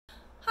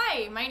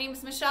Hi, my name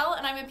is Michelle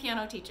and I'm a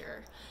piano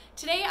teacher.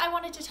 Today I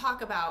wanted to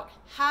talk about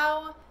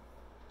how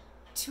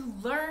to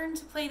learn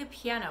to play the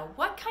piano.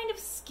 What kind of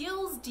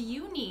skills do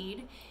you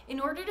need in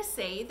order to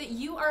say that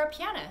you are a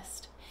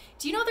pianist?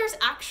 Do you know there's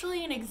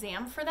actually an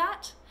exam for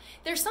that?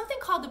 There's something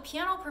called the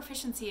Piano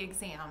Proficiency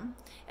Exam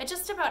at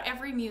just about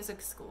every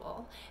music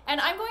school. And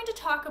I'm going to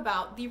talk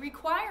about the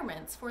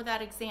requirements for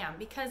that exam,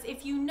 because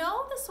if you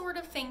know the sort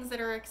of things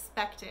that are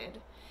expected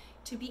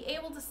to be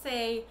able to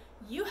say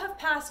you have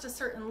passed a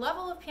certain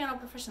level of piano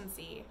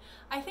proficiency,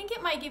 I think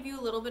it might give you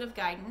a little bit of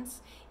guidance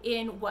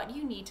in what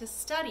you need to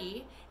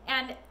study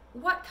and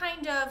what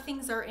kind of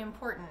things are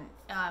important,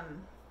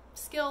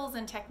 skills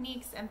and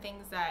techniques and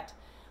things that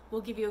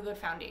will give you a good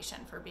foundation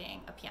for being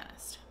a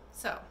pianist.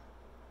 So,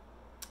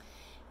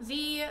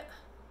 the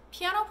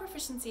Piano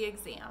Proficiency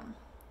Exam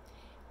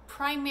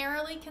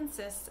primarily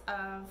consists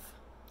of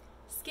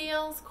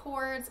scales,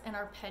 chords, and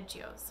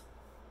arpeggios.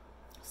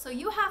 So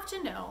you have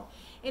to know,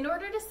 in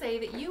order to say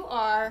that you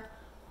are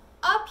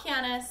a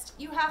pianist,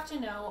 you have to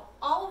know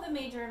all of the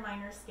major and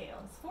minor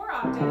scales, 4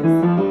 octaves.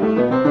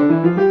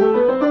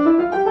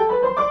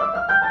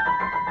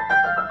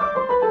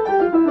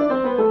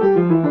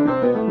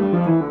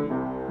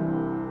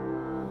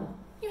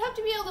 You have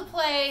to be able to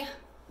play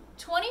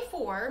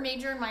 24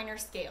 major and minor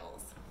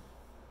scales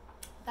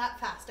that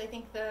fast. I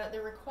think the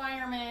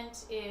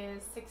requirement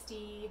is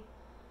 60,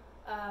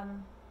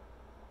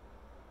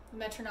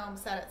 metronome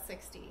set at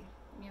 60.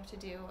 You have to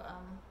do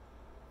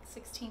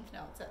 16th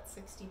notes at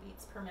 60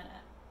 beats per minute.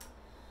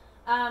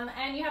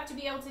 And you have to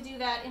be able to do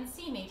that in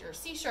C major,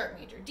 C sharp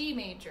major, D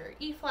major,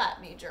 E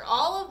flat major,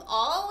 all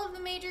of the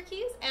major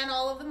keys and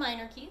all of the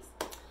minor keys.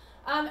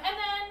 And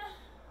then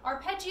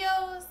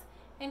arpeggios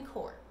and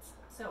chords.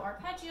 So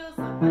arpeggios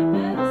look like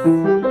this.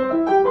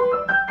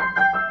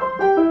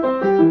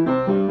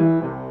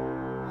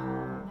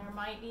 There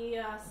might be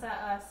a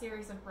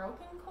series of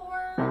broken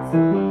chords.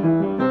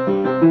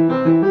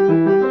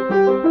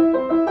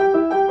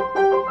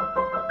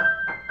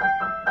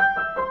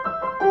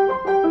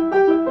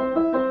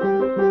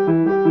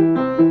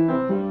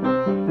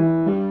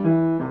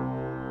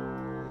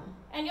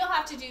 And you'll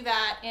have to do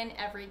that in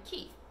every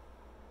key.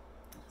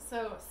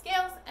 So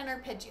scales and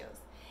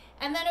arpeggios.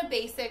 And then a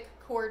basic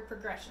chord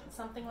progression,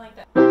 something like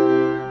that.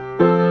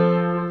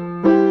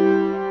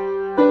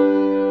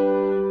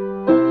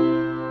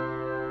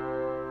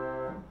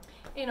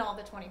 In all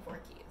the 24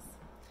 keys.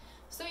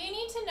 So you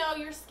need to know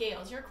your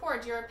scales, your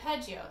chords, your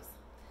arpeggios.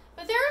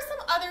 But there are some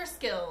other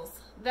skills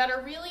that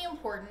are really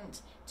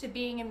important to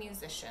being a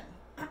musician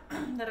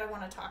that I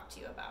want to talk to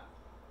you about.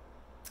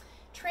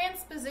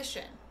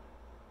 Transposition,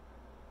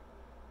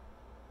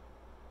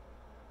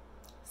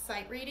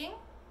 sight reading,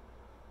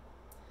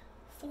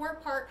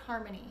 4-part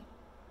harmony.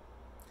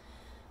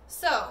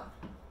 So,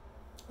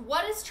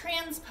 what is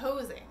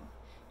transposing?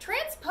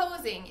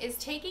 Transposing is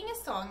taking a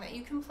song that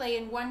you can play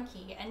in one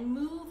key and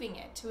moving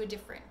it to a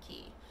different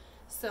key.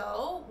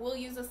 So, we'll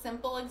use a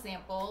simple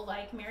example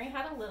like Mary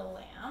Had a Little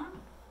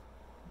Lamb.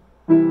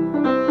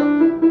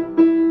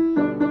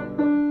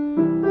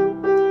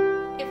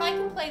 If I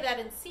can play that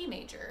in C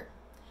major,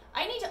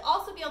 I need to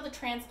also be able to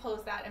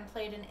transpose that and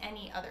play it in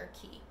any other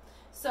key.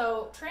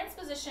 So,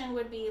 transposition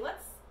would be,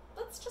 let's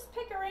just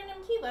pick a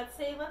random key. Let's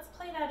say, let's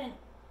play that in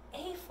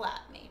A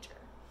flat major.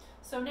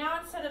 So now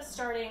instead of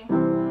starting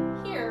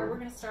here, we're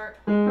going to start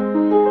here.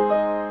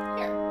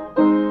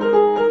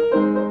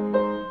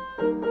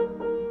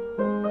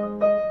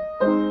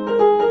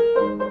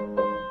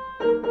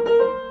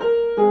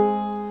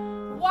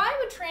 Why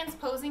would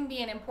transposing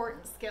be an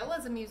important skill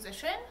as a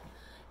musician?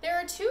 There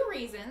are two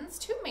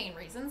main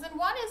reasons, and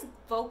one is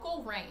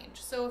vocal range.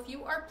 So if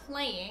you are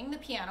playing the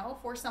piano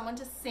for someone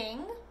to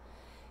sing,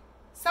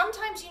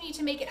 sometimes you need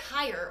to make it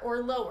higher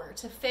or lower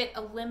to fit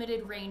a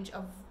limited range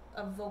of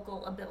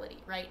vocal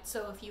ability, right?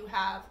 So if you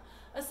have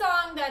a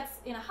song that's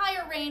in a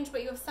higher range,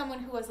 but you have someone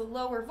who has a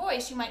lower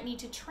voice, you might need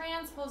to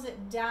transpose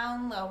it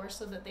down lower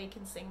so that they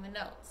can sing the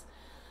notes.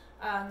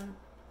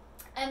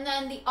 And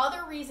then the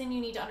other reason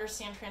you need to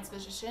understand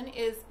transposition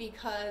is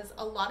because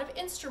a lot of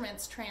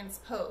instruments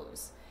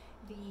transpose.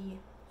 The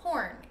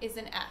horn is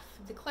in F,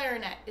 the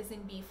clarinet is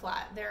in B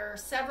flat. There are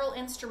several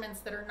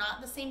instruments that are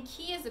not the same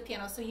key as the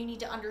piano, so you need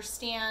to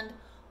understand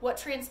what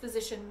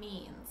transposition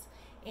means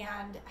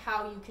and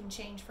how you can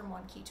change from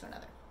one key to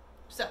another.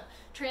 So,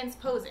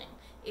 transposing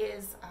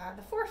is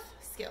the 4th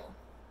skill.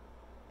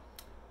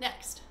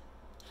 Next,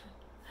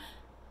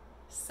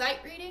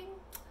 sight reading.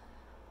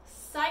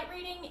 Sight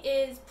reading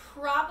is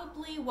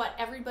probably what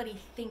everybody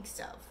thinks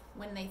of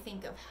when they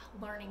think of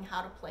learning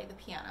how to play the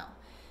piano.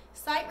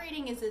 Sight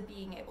reading is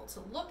being able to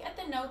look at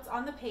the notes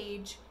on the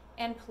page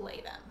and play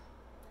them.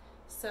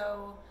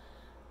 So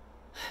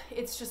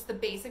it's just the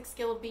basic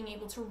skill of being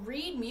able to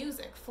read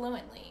music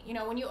fluently. You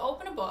know, when you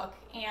open a book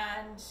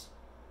and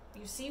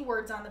you see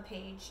words on the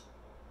page,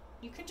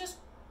 you can just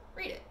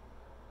read it.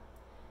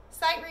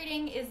 Sight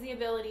reading is the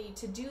ability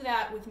to do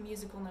that with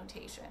musical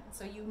notation.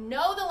 So you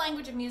know the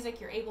language of music,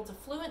 you're able to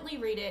fluently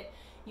read it,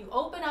 you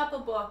open up a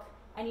book,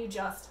 and you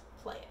just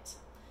play it.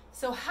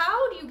 So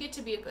how do you get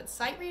to be a good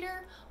sight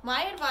reader?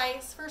 My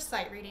advice for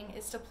sight reading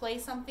is to play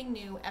something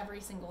new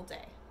every single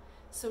day.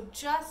 So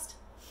just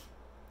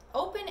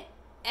open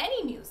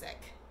any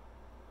music,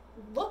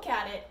 look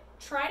at it,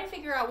 try to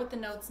figure out what the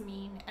notes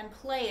mean, and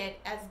play it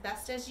as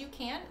best as you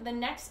can. The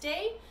next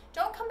day,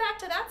 don't come back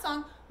to that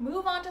song,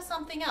 move on to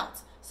something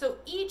else. So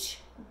each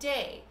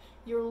day,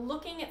 you're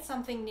looking at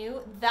something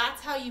new.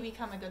 That's how you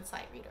become a good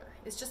sight reader.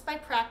 It's just by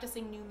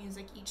practicing new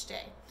music each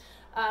day.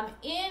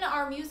 In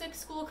our music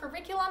school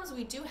curriculums,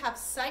 we do have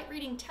sight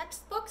reading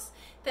textbooks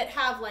that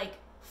have like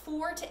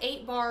 4 to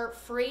 8 bar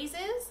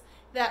phrases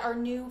that are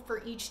new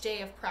for each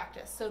day of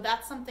practice. So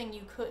that's something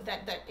you could,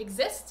 that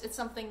exists. It's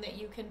something that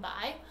you can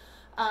buy.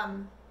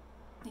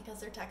 Because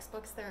they're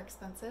textbooks, they're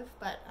expensive,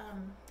 but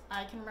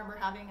I can remember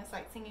having a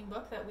sight singing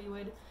book that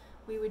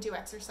we would do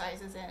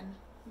exercises in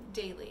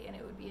daily, and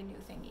it would be a new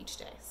thing each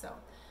day. So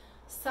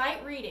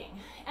sight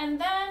reading.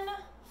 And then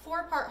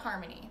 4-part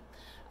harmony.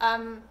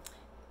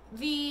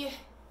 The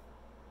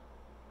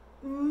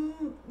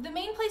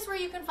main place where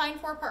you can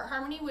find 4-part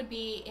harmony would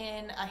be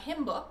in a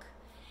hymn book,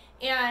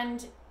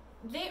 and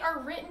they are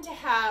written to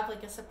have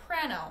like a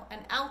soprano, an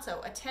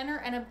alto, a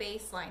tenor, and a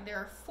bass line. There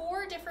are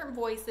 4 different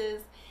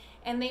voices,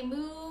 and they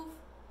move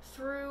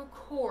through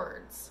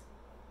chords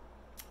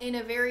in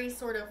a very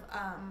sort of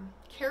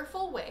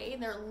careful way.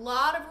 There are a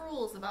lot of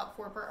rules about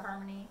 4-part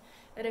harmony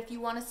that if you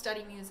want to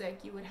study music,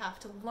 you would have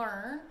to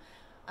learn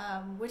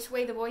which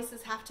way the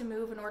voices have to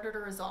move in order to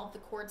resolve the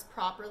chords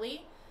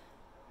properly.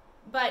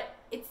 But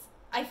it's,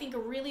 I think, a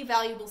really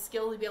valuable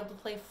skill to be able to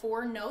play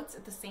 4 notes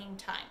at the same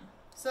time.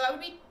 So that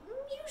would be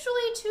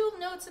usually 2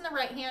 notes in the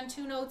right hand,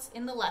 2 notes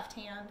in the left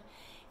hand,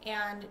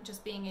 and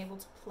just being able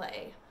to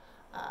play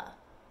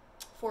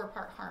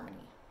 4-part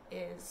harmony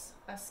is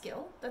a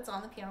skill that's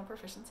on the piano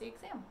proficiency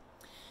exam.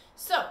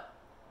 So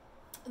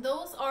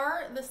those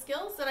are the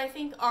skills that I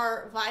think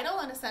are vital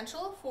and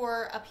essential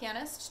for a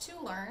pianist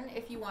to learn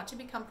if you want to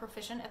become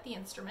proficient at the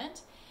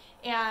instrument.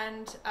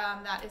 And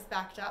that is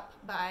backed up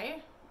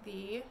by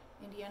the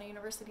Indiana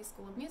University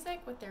School of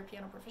Music with their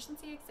piano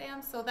proficiency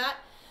exam. So that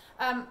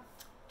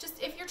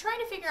just if you're trying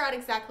to figure out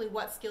exactly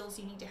what skills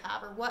you need to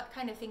have or what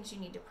kind of things you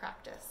need to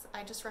practice,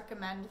 I just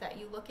recommend that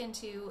you look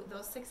into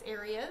those 6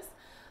 areas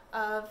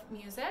of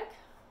music: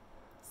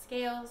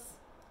 scales,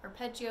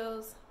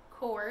 arpeggios,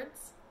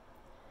 chords,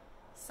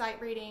 sight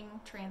reading,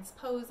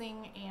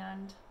 transposing,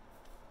 and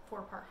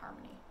 4-part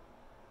harmony.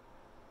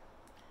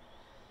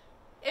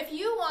 If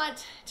you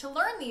want to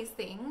learn these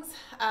things,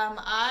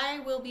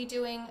 I will be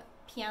doing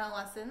piano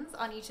lessons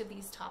on each of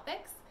these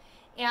topics.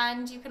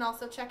 And you can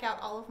also check out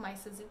all of my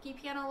Suzuki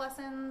piano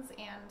lessons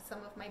and some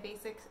of my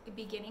basic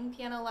beginning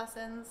piano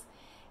lessons.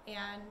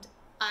 And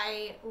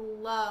I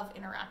love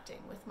interacting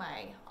with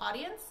my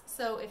audience.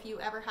 So if you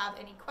ever have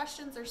any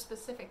questions or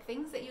specific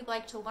things that you'd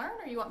like to learn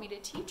or you want me to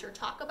teach or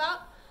talk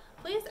about,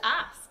 please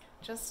ask.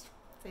 Just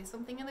say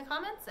something in the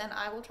comments and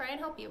I will try and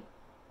help you.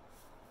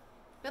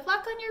 Good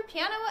luck on your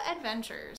piano adventures.